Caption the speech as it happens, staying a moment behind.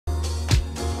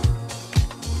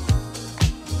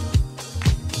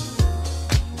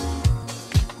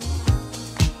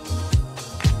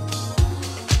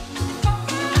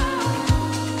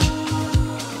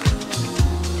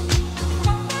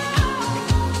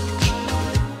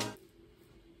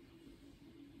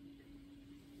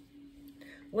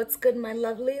What's good, my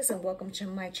lovelies, and welcome to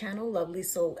my channel, Lovely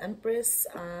Soul Empress.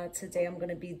 Today I'm going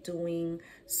to be doing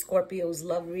Scorpio's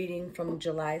love reading from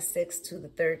July 6th to the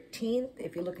 13th.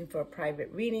 If you're looking for a private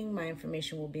reading, my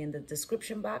information will be in the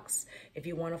description box. If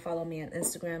you want to follow me on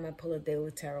Instagram, I pull a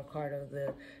daily tarot card of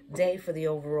the day for the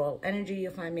overall energy.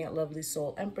 You'll find me at Lovely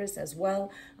Soul Empress as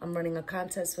well. I'm running a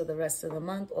contest for the rest of the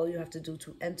month. All you have to do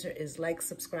to enter is like,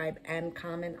 subscribe, and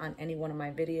comment on any one of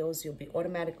my videos. You'll be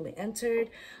automatically entered.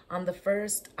 On the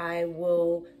first, I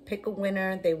will pick a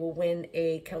winner. They will win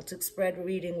a Celtic spread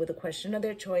reading with a question of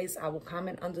their choice. I will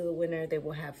comment under the winner. They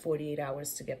will have 48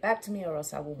 hours to get back to me, or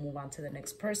else I will move on to the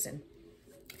next person.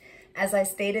 As I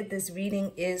stated, this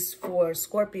reading is for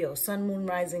Scorpio, Sun, Moon,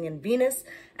 Rising, and Venus,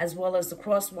 as well as the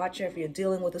cross watcher if you're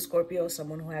dealing with a Scorpio,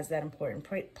 someone who has that important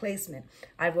placement.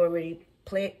 I've already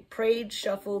prayed,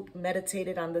 shuffled,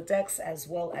 meditated on the decks, as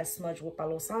well as smudged with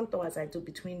Palo Santo as I do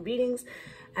between readings.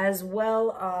 As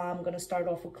well, I'm going to start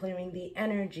off with clearing the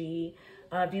energy.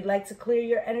 If you'd like to clear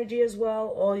your energy as well,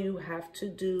 all you have to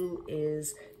do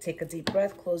is take a deep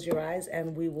breath, close your eyes,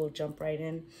 and we will jump right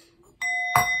in.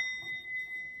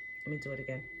 Let me do it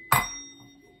again.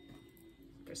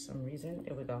 For some reason,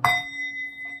 here we go.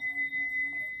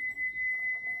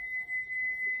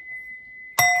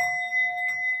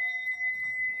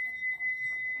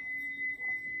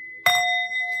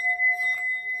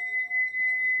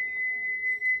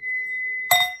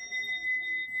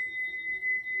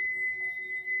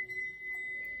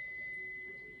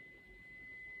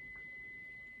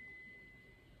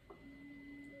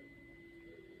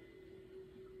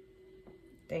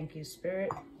 Thank you,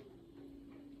 Spirit.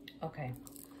 Okay,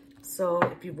 so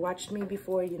if you've watched me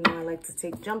before, you know I like to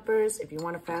take jumpers. If you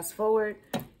want to fast forward,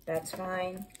 that's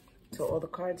fine. Till all the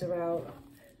cards are out,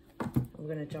 I'm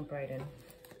going to jump right in.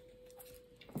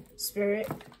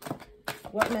 Spirit,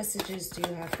 what messages do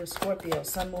you have for Scorpio?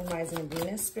 Sun, Moon, Rising, and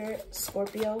Venus, Spirit.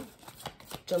 Scorpio,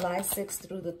 July 6th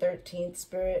through the 13th,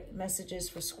 Spirit. Messages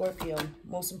for Scorpio.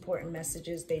 Most important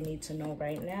messages they need to know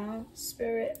right now,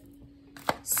 Spirit.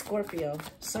 Scorpio,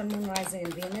 Sun, Moon, Rising,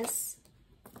 and Venus.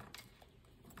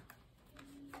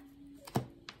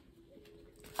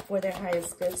 For their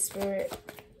highest good, Spirit.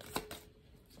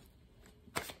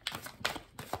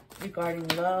 Regarding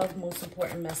love, most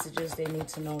important messages they need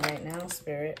to know right now,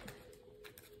 Spirit.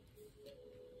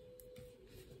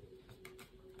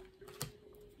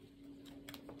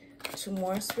 Two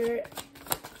more, Spirit.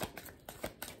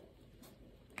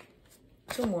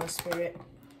 Two more, Spirit.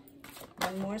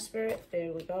 One more, Spirit.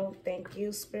 There we go. Thank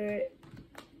you, Spirit.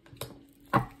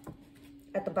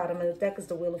 At the bottom of the deck is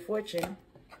the Wheel of Fortune.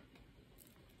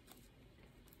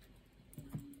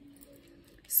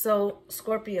 So,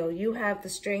 Scorpio, you have the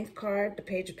Strength card, the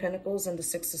Page of Pentacles, and the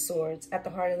Six of Swords. At the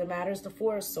heart of the matter is the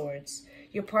Four of Swords.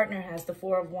 Your partner has the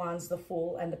Four of Wands, the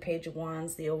Fool, and the Page of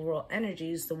Wands. The overall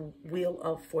energy is the Wheel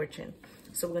of Fortune.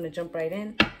 So we're going to jump right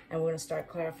in, and we're going to start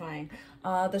clarifying.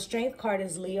 The Strength card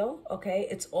is Leo, okay?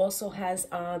 It also has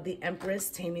the Empress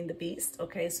taming the beast,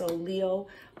 okay? So Leo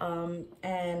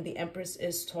and the Empress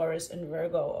is Taurus and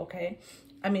Virgo, okay?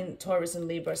 I mean, Taurus and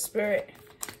Libra. Spirit,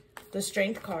 the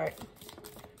Strength card.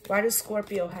 Why does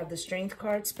Scorpio have the Strength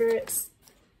card, spirits?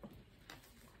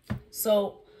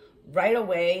 So right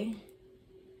away,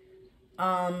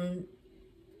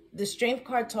 the Strength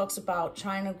card talks about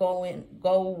trying to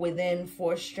go within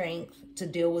for strength to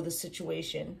deal with a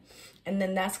situation. And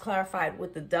then that's clarified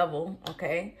with the Devil,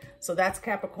 okay? So that's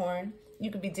Capricorn. You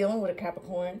could be dealing with a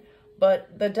Capricorn,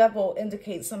 but the Devil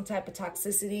indicates some type of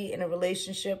toxicity in a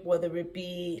relationship, whether it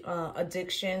be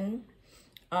addiction,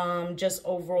 just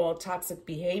overall toxic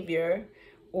behavior,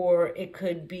 or it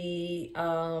could be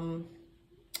an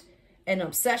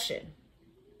obsession,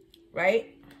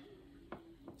 right?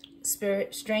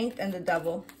 Spirit, Strength, and the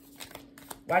Devil.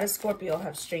 Why does Scorpio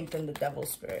have Strength and the Devil,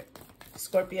 Spirit?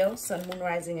 Scorpio, Sun, Moon,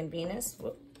 Rising, and Venus.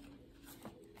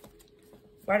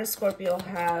 Why does Scorpio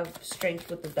have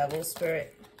Strength with the Devil,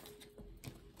 Spirit?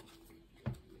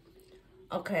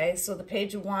 Okay, so the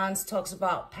Page of Wands talks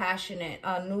about passionate,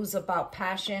 news about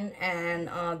passion, and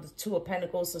the Two of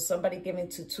Pentacles. So somebody giving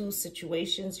to two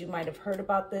situations. You might have heard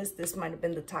about this. This might have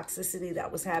been the toxicity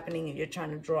that was happening, and you're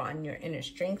trying to draw on your inner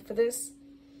strength for this.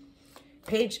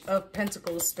 Page of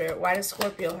Pentacles, Spirit. Why does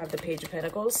Scorpio have the Page of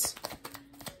Pentacles?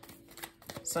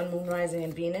 Sun, Moon, Rising,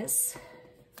 and Venus.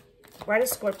 Why does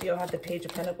Scorpio have the Page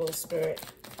of Pentacles, Spirit?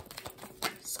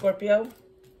 Scorpio.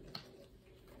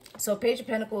 So Page of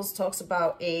Pentacles talks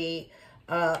about a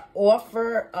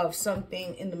offer of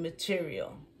something in the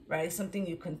material, right? Something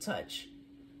you can touch.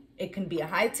 It can be a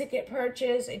high ticket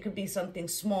purchase. It could be something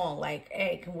small like,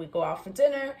 hey, can we go out for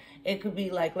dinner? It could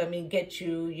be like, let me get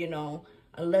you, you know,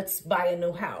 let's buy a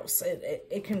new house.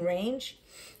 It can range.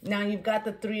 Now you've got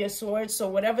the Three of Swords. So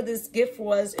whatever this gift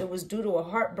was, it was due to a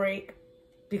heartbreak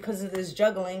because of this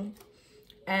juggling.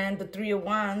 And the Three of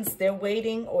Wands, they're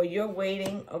waiting, or you're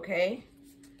waiting, okay?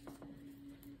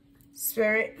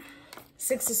 Spirit,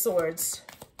 Six of Swords.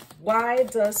 Why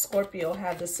does Scorpio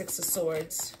have the Six of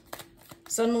Swords?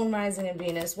 Sun, Moon, Rising, and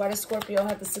Venus. Why does Scorpio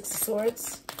have the Six of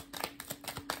Swords?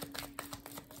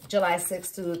 July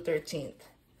 6th to the 13th.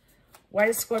 Why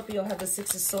does Scorpio have the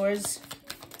Six of Swords?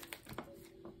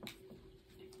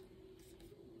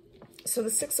 So the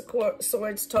Six of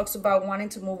Swords talks about wanting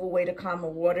to move away to calmer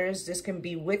waters. This can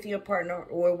be with your partner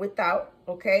or without,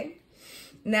 okay?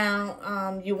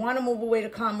 Now, you want to move away to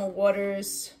calmer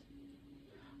waters,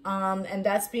 and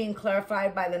that's being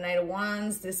clarified by the Knight of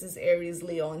Wands. This is Aries,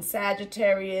 Leo, and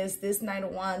Sagittarius. This Knight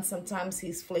of Wands, sometimes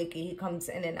he's flaky. He comes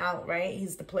in and out, right?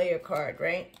 He's the player card,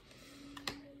 right?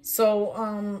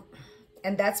 So,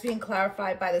 and that's being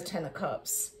clarified by the Ten of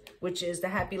Cups, which is the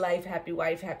happy life, happy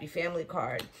wife, happy family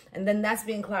card. And then that's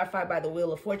being clarified by the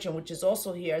Wheel of Fortune, which is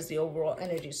also here as the overall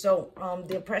energy. So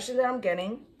the impression that I'm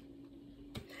getting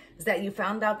is that you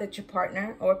found out that your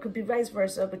partner, or it could be vice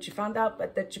versa, but you found out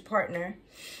that your partner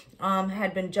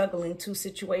had been juggling two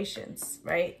situations,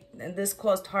 right? And this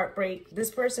caused heartbreak. This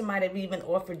person might have even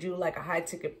offered you like a high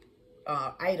ticket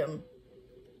item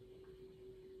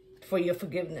for your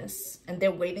forgiveness, and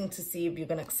they're waiting to see if you're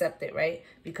going to accept it, right?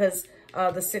 Because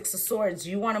the Six of Swords,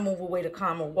 you want to move away to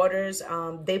calmer waters.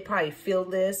 They probably feel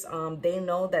this. They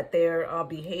know that their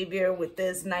behavior with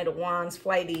this Knight of Wands,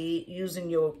 flighty, using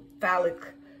your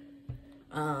phallic,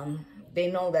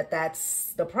 they know that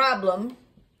that's the problem,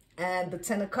 and the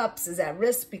Ten of Cups is at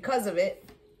risk because of it.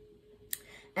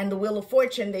 And the Wheel of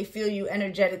Fortune, they feel you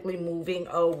energetically moving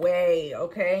away,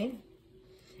 okay?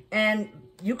 And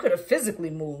you could have physically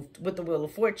moved with the Wheel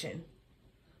of Fortune.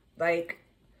 Like,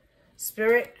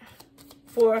 Spirit,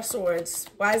 Four of Swords.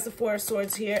 Why is the Four of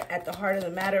Swords here at the heart of the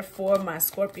matter for my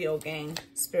Scorpio gang?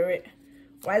 Spirit,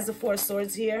 why is the Four of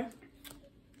Swords here?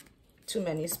 Too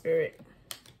many, Spirit.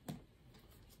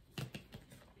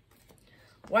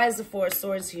 Why is the Four of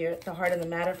Swords here at the heart of the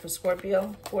matter for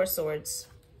Scorpio? Four of Swords.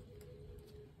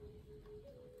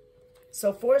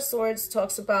 So Four of Swords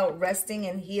talks about resting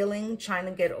and healing, trying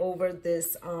to get over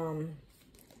this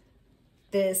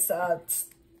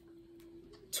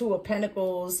Two of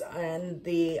Pentacles and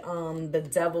the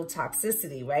Devil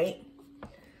toxicity, right?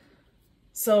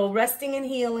 So resting and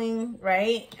healing,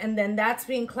 right? And then that's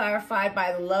being clarified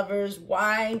by the Lovers.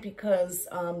 Why? Because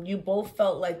you both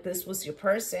felt like this was your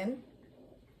person,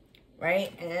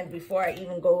 right? And before I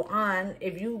even go on,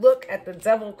 if you look at the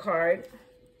Devil card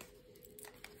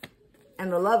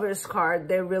and the Lovers card,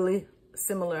 they're really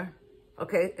similar,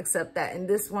 okay? Except that in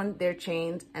this one, they're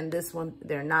chained, and this one,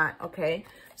 they're not, okay?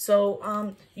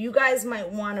 So you guys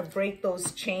might want to break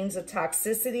those chains of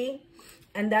toxicity,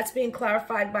 and that's being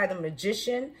clarified by the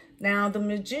Magician. Now, the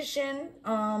Magician,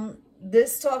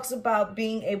 this talks about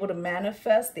being able to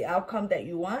manifest the outcome that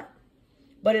you want,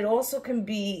 but it also can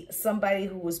be somebody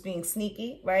who was being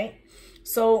sneaky, right?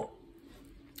 So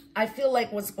I feel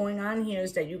like what's going on here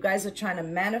is that you guys are trying to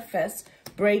manifest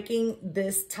breaking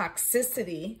this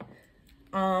toxicity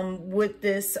with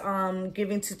this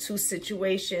giving to two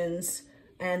situations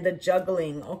and the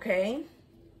juggling, okay?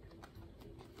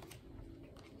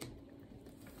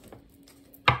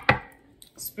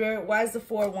 Spirit, why is the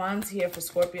Four of Wands here for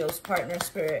Scorpio's partner,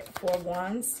 Spirit? Four of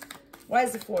Wands. Why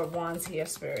is the Four of Wands here,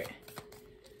 Spirit?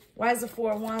 Why is the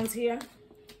Four of Wands here?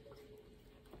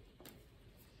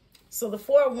 So the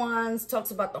Four of Wands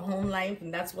talks about the home life,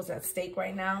 and that's what's at stake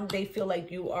right now. They feel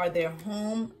like you are their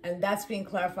home, and that's being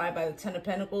clarified by the Ten of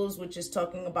Pentacles, which is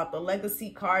talking about the legacy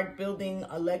card, building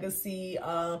a legacy,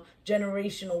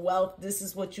 generational wealth. This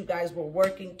is what you guys were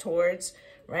working towards,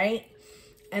 right?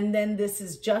 And then this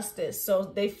is justice. So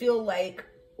they feel like,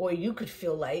 or you could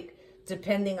feel like,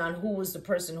 depending on who was the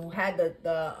person who had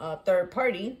the third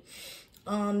party,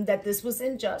 that this was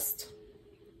unjust.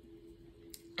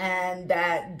 And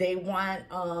that they want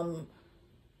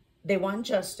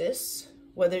justice,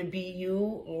 whether it be you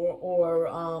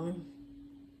or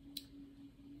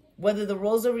whether the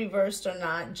roles are reversed or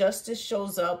not. Justice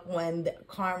shows up when the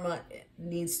karma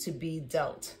needs to be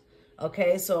dealt.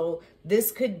 Okay, so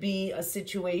this could be a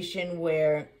situation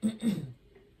where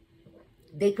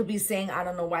they could be saying, I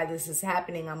don't know why this is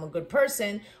happening, I'm a good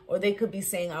person, or they could be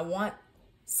saying, I want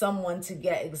someone to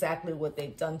get exactly what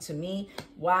they've done to me.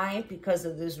 Why? Because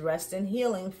of this rest and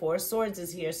healing. Four of Swords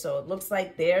is here. So it looks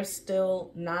like they're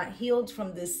still not healed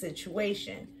from this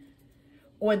situation.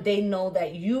 Or they know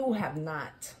that you have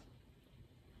not.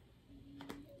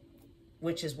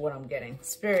 Which is what I'm getting.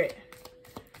 Spirit,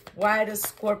 Why does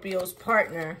Scorpio's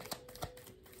partner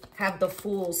have the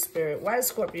Fool, Spirit? Why does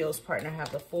Scorpio's partner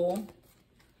have the Fool?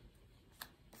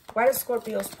 Why does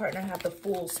Scorpio's partner have the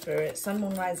Fool, Spirit? Sun,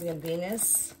 Moon, Rising, and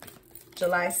Venus.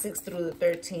 July 6th through the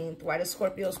 13th. Why does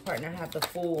Scorpio's partner have the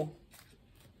Fool?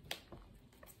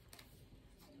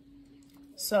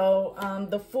 So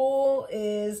the Fool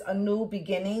is a new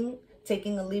beginning,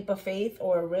 taking a leap of faith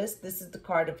or a risk. This is the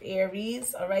card of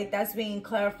Aries. All right, that's being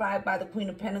clarified by the Queen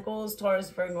of Pentacles,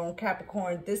 Taurus, Virgo, and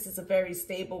Capricorn. This is a very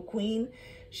stable queen.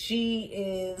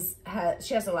 She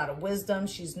has a lot of wisdom.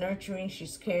 She's nurturing.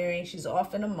 She's caring. She's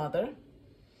often a mother.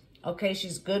 Okay,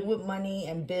 she's good with money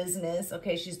and business.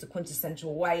 Okay, she's the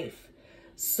quintessential wife.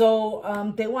 So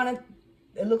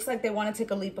it looks like they want to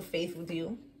take a leap of faith with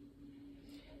you.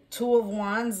 Two of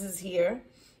Wands is here,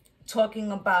 talking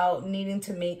about needing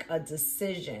to make a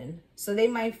decision. So they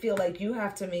might feel like you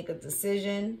have to make a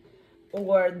decision,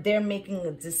 or they're making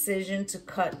a decision to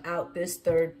cut out this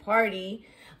third party.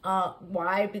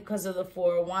 Why? Because of the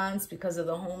Four of Wands, because of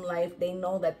the home life. They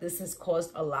know that this has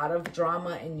caused a lot of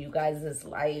drama in you guys'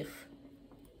 life.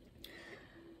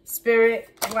 Spirit,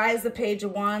 why is the Page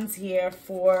of Wands here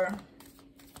for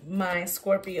my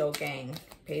Scorpio gang?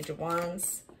 Page of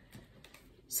Wands.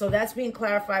 So that's being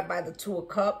clarified by the Two of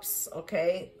Cups,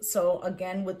 okay? So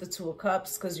again, with the Two of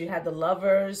Cups, because you had the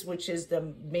Lovers, which is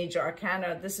the major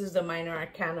arcana. This is the minor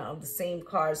arcana of the same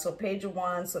card. So Page of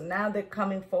Wands. So now they're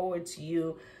coming forward to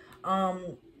you,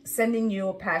 sending you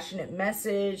a passionate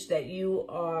message that you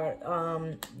are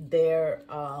their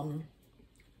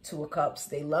Two of Cups.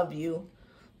 They love you,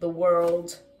 the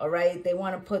world, all right? They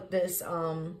want to put this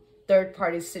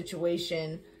third-party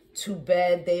situation to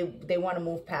bed. They want to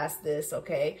move past this,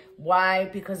 okay? Why?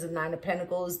 Because of Nine of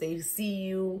Pentacles. They see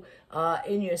you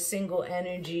in your single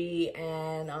energy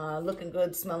and looking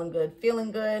good, smelling good,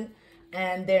 feeling good,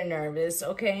 and they're nervous,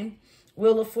 okay?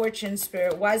 Wheel of Fortune,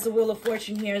 Spirit. Why is the Wheel of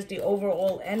Fortune here? Is the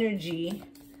overall energy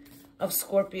of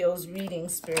Scorpio's reading,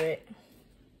 Spirit.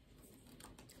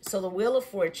 So the Wheel of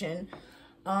Fortune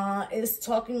is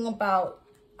talking about,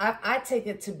 I take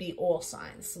it to be all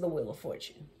signs, the Wheel of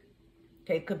Fortune.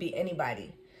 Okay, it could be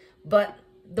anybody. But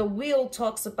the wheel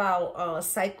talks about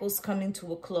cycles coming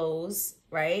to a close,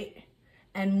 right?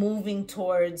 And moving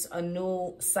towards a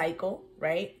new cycle,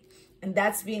 right? And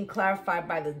that's being clarified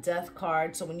by the Death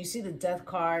card. So when you see the Death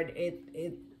card,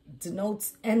 it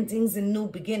denotes endings and new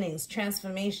beginnings,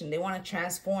 transformation. They want to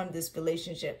transform this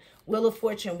relationship. Wheel of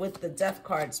Fortune with the Death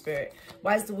card, Spirit.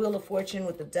 Why is the Wheel of Fortune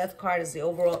with the Death card is the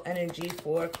overall energy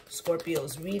for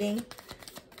Scorpio's reading?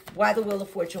 Why the Wheel of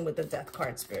Fortune with the Death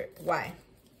card, Spirit? Why?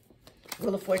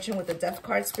 Wheel of Fortune with the Death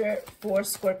card, Spirit, for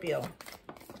Scorpio.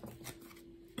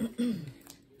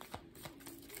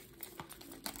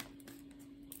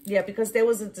 Yeah, because there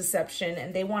was a deception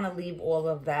and they want to leave all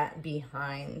of that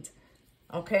behind.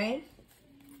 Okay?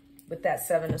 With that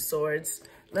Seven of Swords.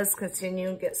 Let's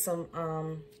continue. Get some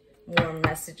more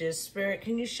messages. Spirit,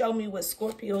 can you show me what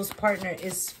Scorpio's partner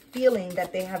is feeling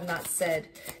that they have not said?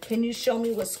 Can you show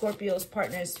me what Scorpio's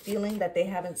partner is feeling that they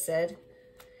haven't said?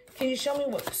 Can you show me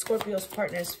what Scorpio's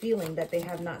partner is feeling that they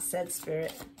have not said,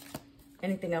 Spirit?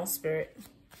 Anything else, Spirit?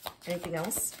 Anything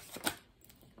else?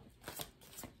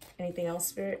 Anything else,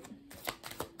 Spirit?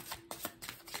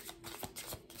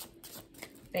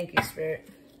 Thank you, Spirit.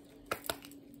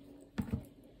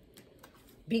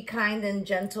 Be kind and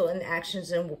gentle in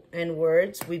actions and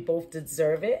words. We both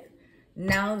deserve it.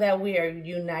 Now that we are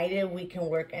united, we can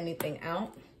work anything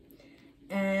out.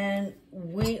 And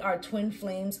we are twin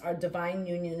flames. Our divine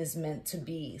union is meant to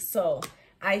be. So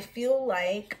I feel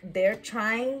like they're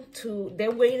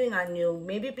waiting on you.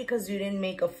 Maybe because you didn't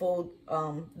make a full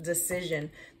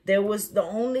decision. There was the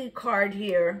only card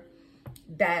here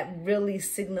that really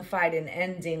signified an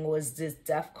ending was this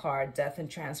Death card, death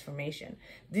and transformation.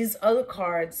 These other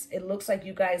cards, it looks like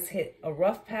you guys hit a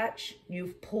rough patch.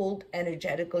 You've pulled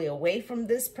energetically away from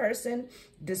this person.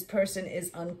 This person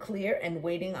is unclear and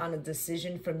waiting on a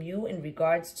decision from you in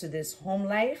regards to this home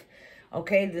life.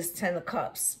 Okay, this Ten of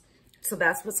Cups. So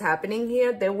that's what's happening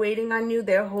here. They're waiting on you.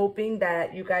 They're hoping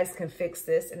that you guys can fix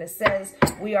this. And it says,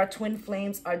 we are twin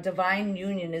flames. Our divine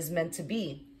union is meant to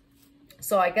be.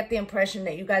 So I get the impression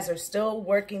that you guys are still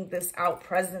working this out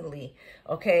presently,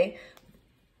 okay?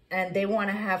 And they want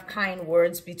to have kind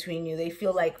words between you. They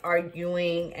feel like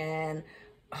arguing and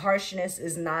harshness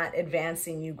is not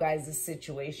advancing you guys'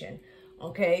 situation,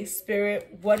 okay?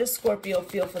 Spirit, what does Scorpio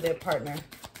feel for their partner?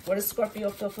 What does Scorpio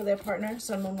feel for their partner?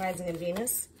 Sun, Moon, Rising, and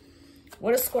Venus.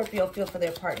 What does Scorpio feel for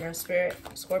their partner, Spirit?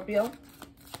 Scorpio.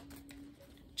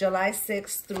 July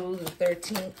 6th through the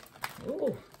 13th.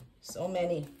 Ooh, so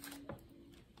many.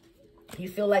 You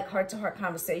feel like heart-to-heart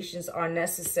conversations are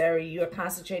necessary. You're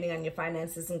concentrating on your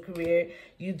finances and career.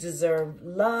 You deserve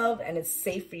love, and it's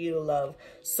safe for you to love.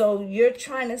 So you're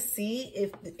trying to see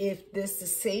if this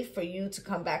is safe for you to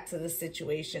come back to this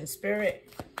situation.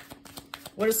 Spirit,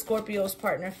 what does Scorpio's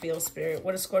partner feel, Spirit?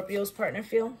 What does Scorpio's partner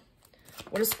feel?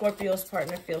 What does Scorpio's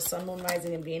partner feel? Sun, Moon,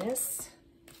 Rising, and Venus.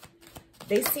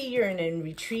 They see you're in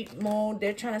retreat mode.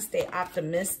 They're trying to stay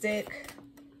optimistic.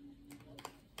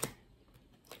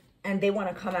 And they want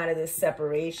to come out of this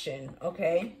separation,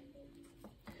 okay?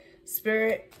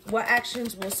 Spirit, what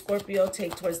actions will Scorpio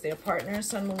take towards their partner?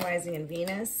 Sun, Moon, Rising, and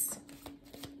Venus.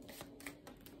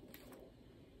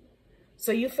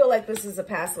 So you feel like this is a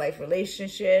past life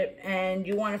relationship and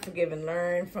you want to forgive and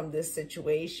learn from this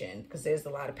situation because there's a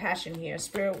lot of passion here.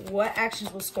 Spirit, what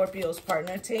actions will Scorpio's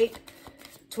partner take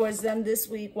towards them this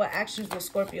week? What actions will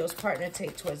Scorpio's partner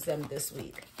take towards them this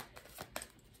week?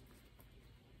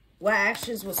 What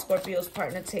actions will Scorpio's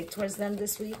partner take towards them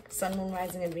this week? Sun, Moon,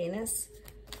 Rising, and Venus.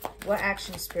 What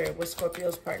action, Spirit, will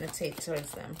Scorpio's partner take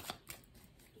towards them?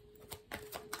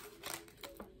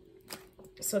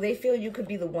 So they feel you could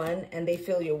be the one and they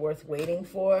feel you're worth waiting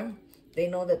for. They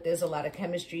know that there's a lot of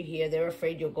chemistry here. They're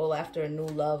afraid you'll go after a new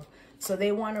love. So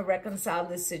they want to reconcile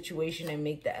this situation and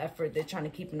make the effort. They're trying to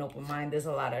keep an open mind. There's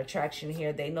a lot of attraction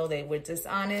here. They know they were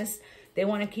dishonest. They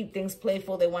want to keep things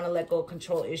playful. They want to let go of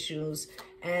control issues.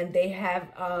 And they have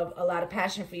a lot of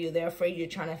passion for you. They're afraid you're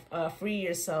trying to free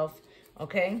yourself.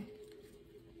 Okay?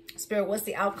 Spirit, what's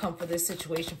the outcome for this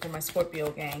situation for my Scorpio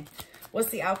gang? What's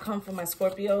the outcome for my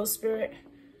Scorpio, Spirit?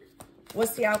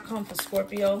 What's the outcome for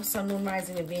Scorpio, Sun, Moon,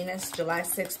 Rising, and Venus, July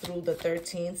 6th through the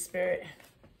 13th, Spirit?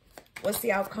 What's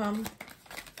the outcome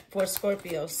for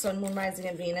Scorpio, Sun, Moon, Rising,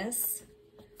 and Venus?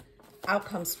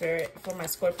 Outcome, Spirit, for my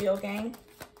Scorpio gang.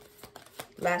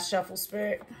 Last shuffle,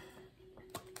 Spirit.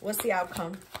 What's the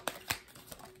outcome?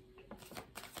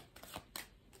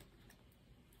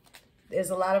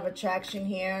 There's a lot of attraction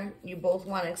here. You both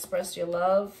want to express your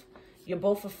love. You're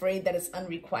both afraid that it's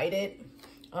unrequited.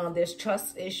 There's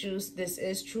trust issues. This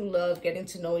is true love, getting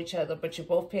to know each other, but you're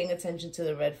both paying attention to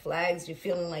the red flags. You're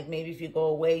feeling like maybe if you go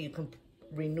away, you can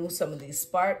renew some of these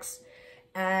sparks.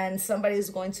 And somebody's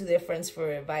going to their friends for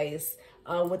advice.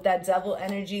 With that devil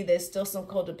energy, there's still some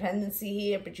codependency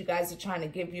here, but you guys are trying to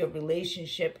give your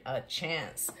relationship a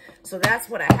chance. So that's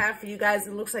what I have for you guys.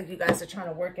 It looks like you guys are trying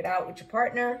to work it out with your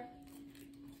partner.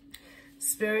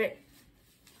 Spirit,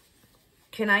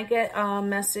 can I get a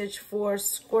message for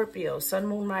Scorpio, Sun,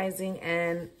 Moon, Rising,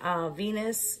 and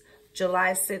Venus,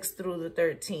 July 6th through the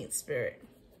 13th, Spirit?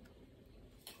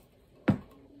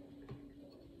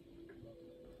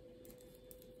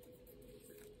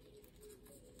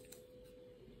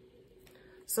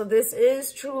 So this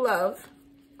is true love,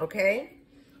 okay?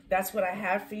 That's what I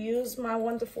have for you, my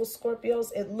wonderful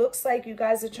Scorpios. It looks like you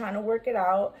guys are trying to work it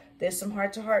out. There's some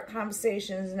heart-to-heart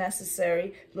conversations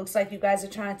necessary. Looks like you guys are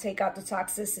trying to take out the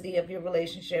toxicity of your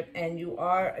relationship, and you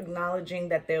are acknowledging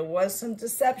that there was some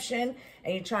deception,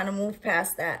 and you're trying to move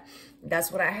past that.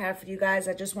 That's what I have for you guys.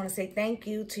 I just want to say thank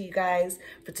you to you guys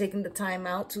for taking the time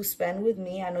out to spend with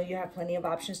me. I know you have plenty of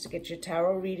options to get your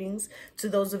tarot readings. To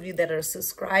those of you that are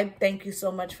subscribed, thank you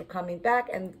so much for coming back.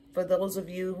 And for those of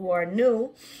you who are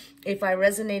new, if I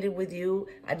resonated with you,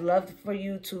 I'd love for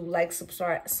you to like,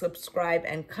 subscribe,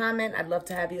 and comment. I'd love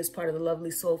to have you as part of the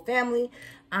Lovely Soul family.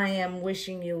 I am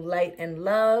wishing you light and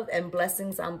love and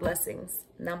blessings on blessings.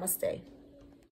 Namaste.